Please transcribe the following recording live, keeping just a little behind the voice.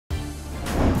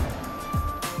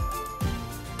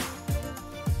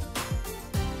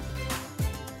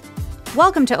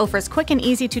Welcome to OFRA's quick and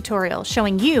easy tutorial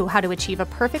showing you how to achieve a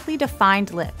perfectly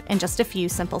defined lip in just a few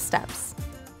simple steps.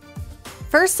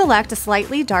 First, select a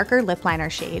slightly darker lip liner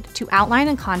shade to outline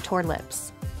and contour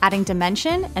lips, adding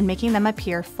dimension and making them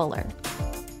appear fuller.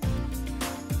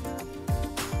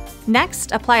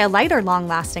 Next, apply a lighter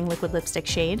long-lasting liquid lipstick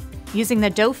shade using the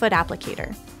doe foot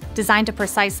applicator, designed to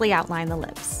precisely outline the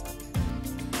lips.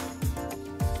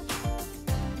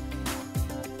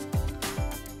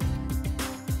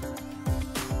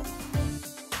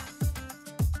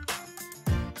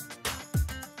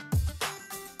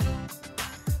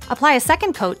 Apply a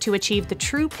second coat to achieve the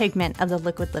true pigment of the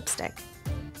liquid lipstick.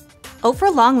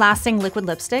 OFRA long-lasting liquid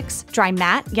lipsticks dry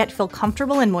matte yet feel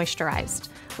comfortable and moisturized,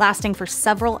 lasting for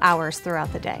several hours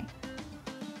throughout the day.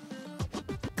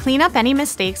 Clean up any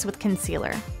mistakes with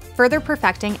concealer, further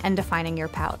perfecting and defining your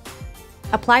pout.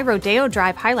 Apply Rodeo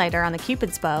Drive highlighter on the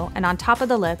Cupid's bow and on top of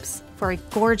the lips for a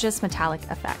gorgeous metallic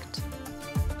effect.